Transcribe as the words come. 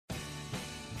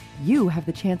you have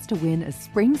the chance to win a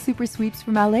Spring Super Sweeps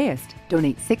from LAist.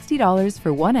 Donate $60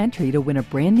 for one entry to win a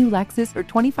brand new Lexus or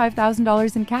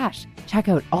 $25,000 in cash. Check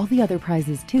out all the other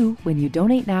prizes too when you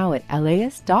donate now at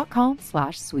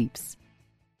laist.com/sweeps.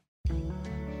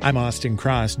 I'm Austin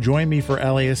Cross. Join me for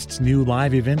LAist's new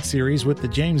live event series with the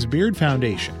James Beard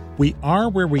Foundation. We Are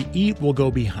Where We Eat will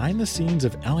go behind the scenes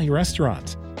of LA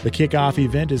restaurants. The kickoff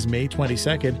event is May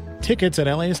 22nd. Tickets at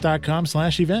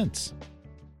laist.com/events.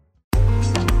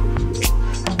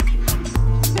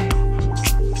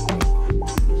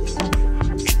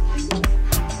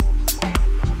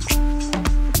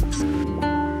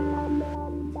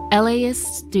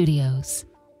 LAist Studios.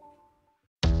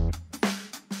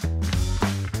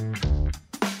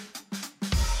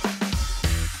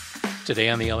 Today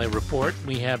on the LA Report,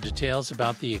 we have details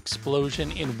about the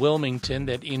explosion in Wilmington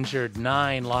that injured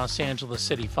 9 Los Angeles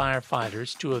City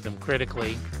firefighters, 2 of them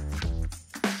critically.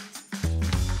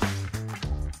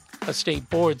 A state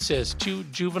board says 2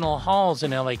 juvenile halls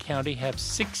in LA County have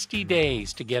 60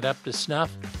 days to get up to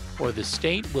snuff, or the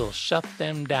state will shut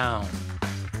them down.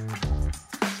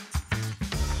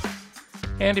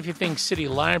 And if you think city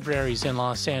libraries in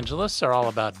Los Angeles are all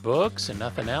about books and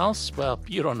nothing else, well,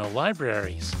 you don't know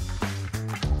libraries.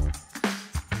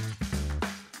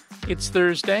 It's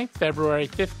Thursday, February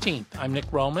 15th. I'm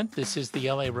Nick Roman. This is the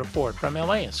LA Report from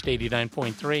LAist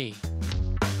 89.3.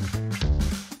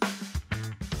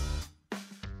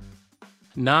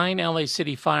 9 LA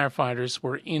City firefighters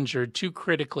were injured, 2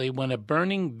 critically, when a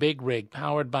burning big rig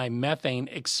powered by methane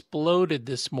exploded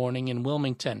this morning in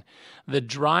Wilmington. The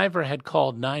driver had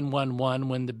called 911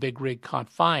 when the big rig caught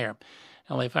fire.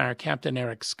 LA Fire Captain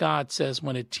Eric Scott says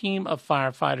when a team of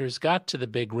firefighters got to the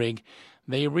big rig,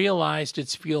 they realized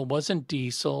its fuel wasn't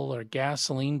diesel or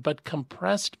gasoline, but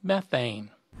compressed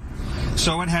methane.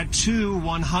 So it had 2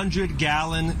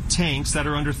 100-gallon tanks that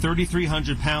are under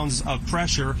 3,300 pounds of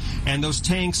pressure, and those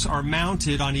tanks are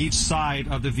mounted on each side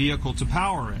of the vehicle to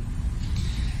power it.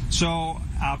 So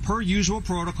per usual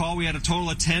protocol, we had a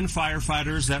total of 10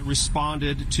 firefighters that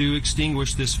responded to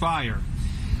extinguish this fire.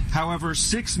 However,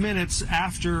 6 minutes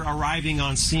after arriving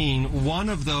on scene, one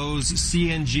of those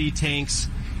CNG tanks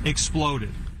exploded.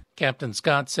 Captain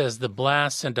Scott says the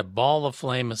blast sent a ball of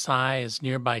flame as high as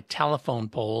nearby telephone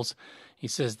poles. He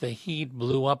says the heat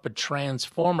blew up a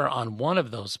transformer on one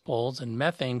of those poles, and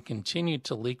methane continued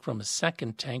to leak from a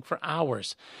second tank for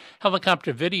hours.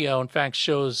 Helicopter video, in fact,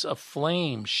 shows a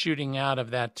flame shooting out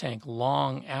of that tank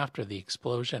long after the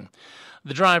explosion.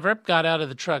 The driver got out of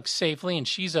the truck safely, and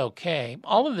she's okay.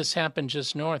 All of this happened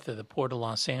just north of the Port of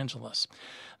Los Angeles.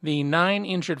 The 9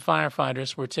 injured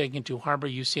firefighters were taken to Harbor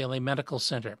UCLA Medical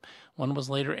Center. One was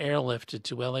later airlifted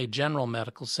to LA General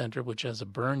Medical Center, which has a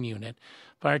burn unit.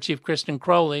 Fire Chief Kristen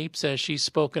Crowley says she's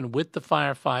spoken with the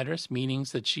firefighters,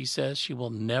 meetings that she says she will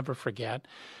never forget.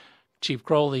 Chief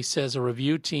Crowley says a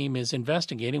review team is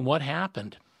investigating what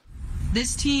happened.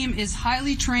 This team is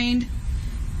highly trained,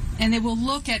 and they will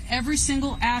look at every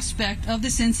single aspect of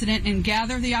this incident and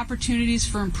gather the opportunities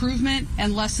for improvement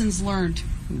and lessons learned.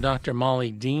 Dr.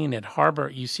 Molly Dean at Harbor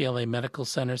UCLA Medical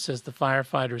Center says the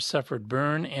firefighters suffered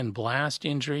burn and blast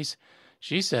injuries.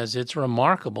 She says it's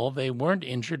remarkable they weren't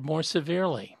injured more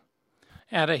severely.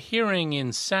 At a hearing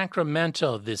in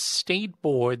Sacramento, the state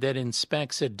board that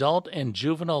inspects adult and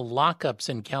juvenile lockups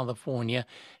in California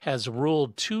has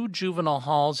ruled 2 juvenile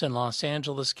halls in Los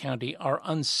Angeles County are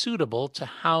unsuitable to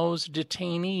house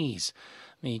detainees.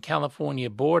 The California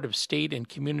Board of State and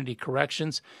Community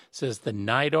Corrections says the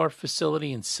Nydorf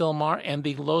facility in Sylmar and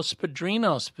the Los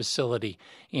Padrinos facility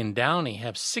in Downey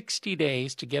have 60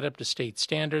 days to get up to state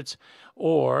standards,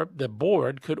 or the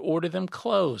board could order them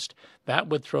closed. That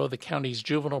would throw the county's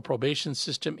juvenile probation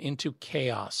system into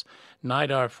chaos.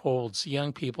 Nydorf holds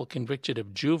young people convicted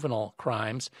of juvenile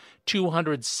crimes.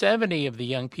 270 of the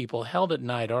young people held at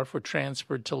Nydorf were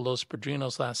transferred to Los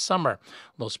Padrinos last summer.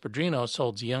 Los Padrinos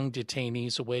holds young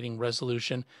detainees awaiting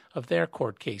resolution of their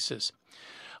court cases.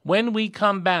 When we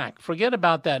come back, forget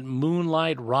about that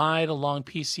moonlight ride along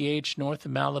PCH north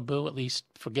of Malibu. At least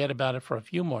forget about it for a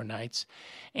few more nights.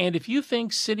 And if you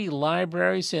think city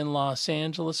libraries in Los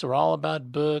Angeles are all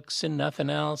about books and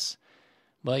nothing else,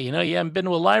 well, you haven't been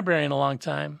to a library in a long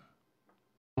time.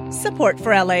 Support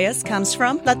for LAist comes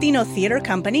from Latino Theater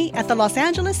Company at the Los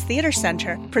Angeles Theater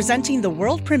Center, presenting the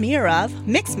world premiere of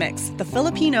Mix Mix, The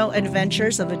Filipino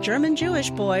Adventures of a German-Jewish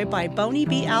Boy by Bonnie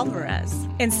B. Alvarez.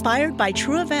 Inspired by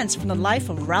true events from the life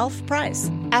of Ralph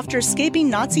Price. After escaping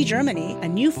Nazi Germany, a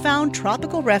newfound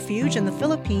tropical refuge in the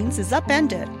Philippines is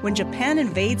upended when Japan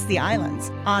invades the islands.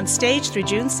 On stage through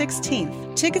June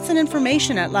 16th. Tickets and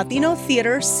information at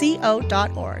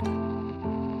latinotheaterco.org.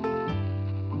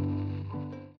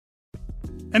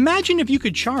 Imagine if you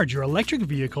could charge your electric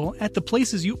vehicle at the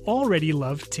places you already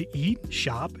love to eat,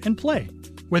 shop, and play.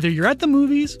 Whether you're at the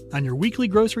movies, on your weekly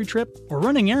grocery trip, or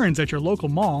running errands at your local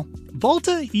mall,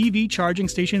 Volta EV charging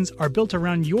stations are built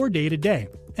around your day-to-day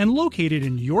and located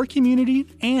in your community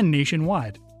and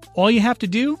nationwide. All you have to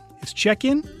do is check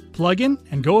in, plug in,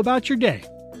 and go about your day.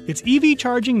 It's EV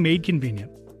charging made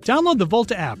convenient. Download the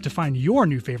Volta app to find your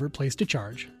new favorite place to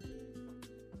charge.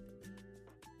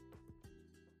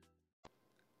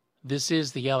 This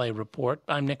is the LA Report.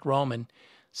 I'm Nick Roman.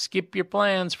 Skip your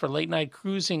plans for late-night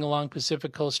cruising along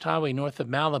Pacific Coast Highway north of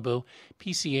Malibu.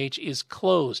 PCH is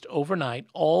closed overnight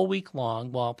all week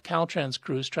long while Caltrans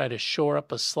crews try to shore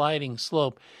up a sliding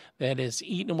slope that has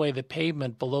eaten away the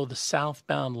pavement below the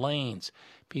southbound lanes.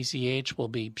 PCH will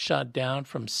be shut down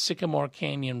from Sycamore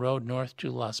Canyon Road north to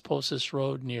Las Posas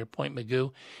Road near Point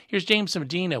Mugu. Here's James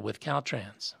Medina with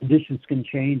Caltrans. Conditions can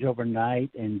change overnight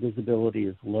and visibility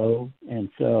is low. And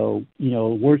so,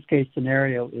 worst case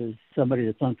scenario is somebody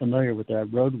that's unfamiliar with that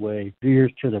roadway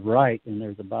veers to the right and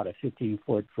there's about a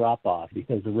 15-foot drop-off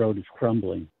because the road is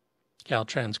crumbling.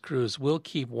 Caltrans crews will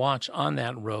keep watch on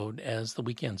that road as the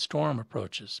weekend storm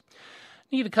approaches.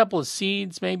 Need a couple of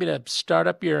seeds maybe to start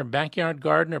up your backyard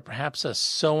garden or perhaps a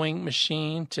sewing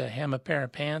machine to hem a pair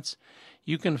of pants?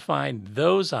 You can find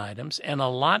those items and a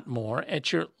lot more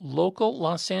at your local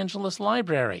Los Angeles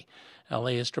library.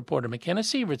 LAist reporter McKenna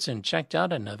Sievertson checked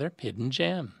out another hidden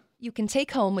gem. You can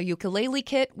take home a ukulele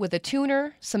kit with a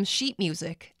tuner, some sheet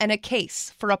music, and a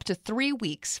case for up to 3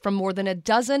 weeks from more than a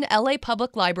dozen LA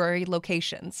Public Library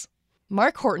locations.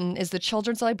 Mark Horton is the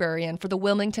children's librarian for the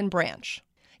Wilmington branch.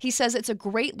 He says it's a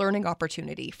great learning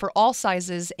opportunity for all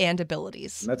sizes and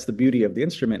abilities. That's the beauty of the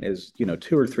instrument is,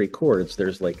 2 or 3 chords,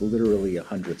 there's like literally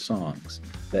 100 songs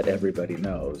that everybody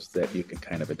knows that you can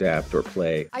kind of adapt or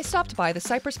play. I stopped by the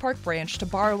Cypress Park branch to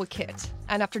borrow a kit,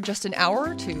 and after just an hour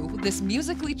or two, this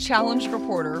musically challenged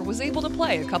reporter was able to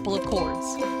play a couple of chords.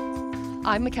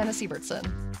 I'm McKenna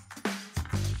Sievertson.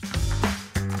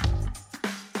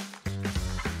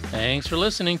 Thanks for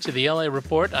listening to the LA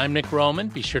Report. I'm Nick Roman.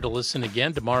 Be sure to listen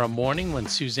again tomorrow morning when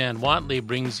Suzanne Watley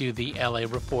brings you the LA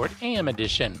Report AM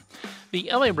edition. The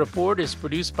LA Report is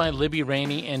produced by Libby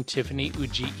Rainey and Tiffany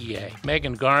Ugie.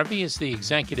 Megan Garvey is the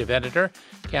executive editor.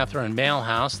 Catherine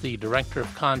Mailhouse, the director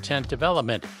of content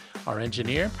development. Our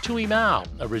engineer, Tui Mao.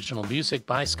 Original music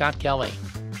by Scott Kelly.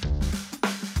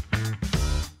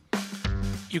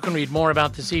 You can read more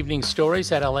about this evening's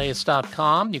stories at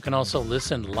LAist.com. You can also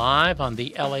listen live on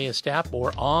the LAist app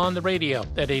or on the radio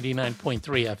at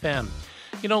 89.3 FM.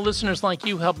 Listeners like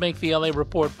you help make the LA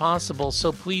Report possible,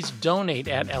 so please donate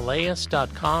at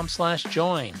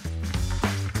LAist.com/join.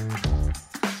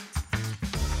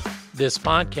 This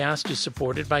podcast is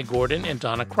supported by Gordon and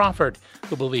Donna Crawford,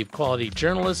 who believe quality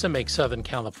journalism makes Southern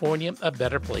California a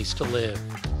better place to live.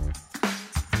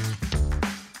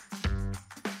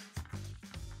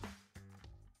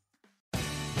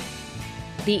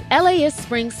 The LAist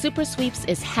Spring Super Sweeps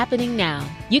is happening now.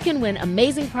 You can win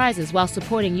amazing prizes while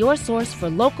supporting your source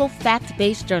for local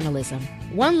fact-based journalism.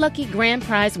 One lucky grand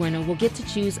prize winner will get to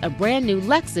choose a brand new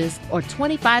Lexus or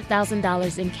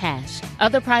 $25,000 in cash.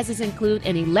 Other prizes include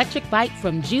an electric bike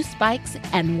from Juice Bikes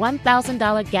and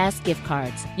 $1,000 gas gift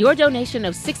cards. Your donation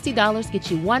of $60 gets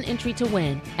you one entry to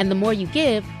win, and the more you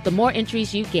give, the more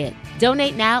entries you get.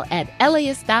 Donate now at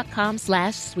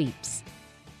LAist.com/sweeps.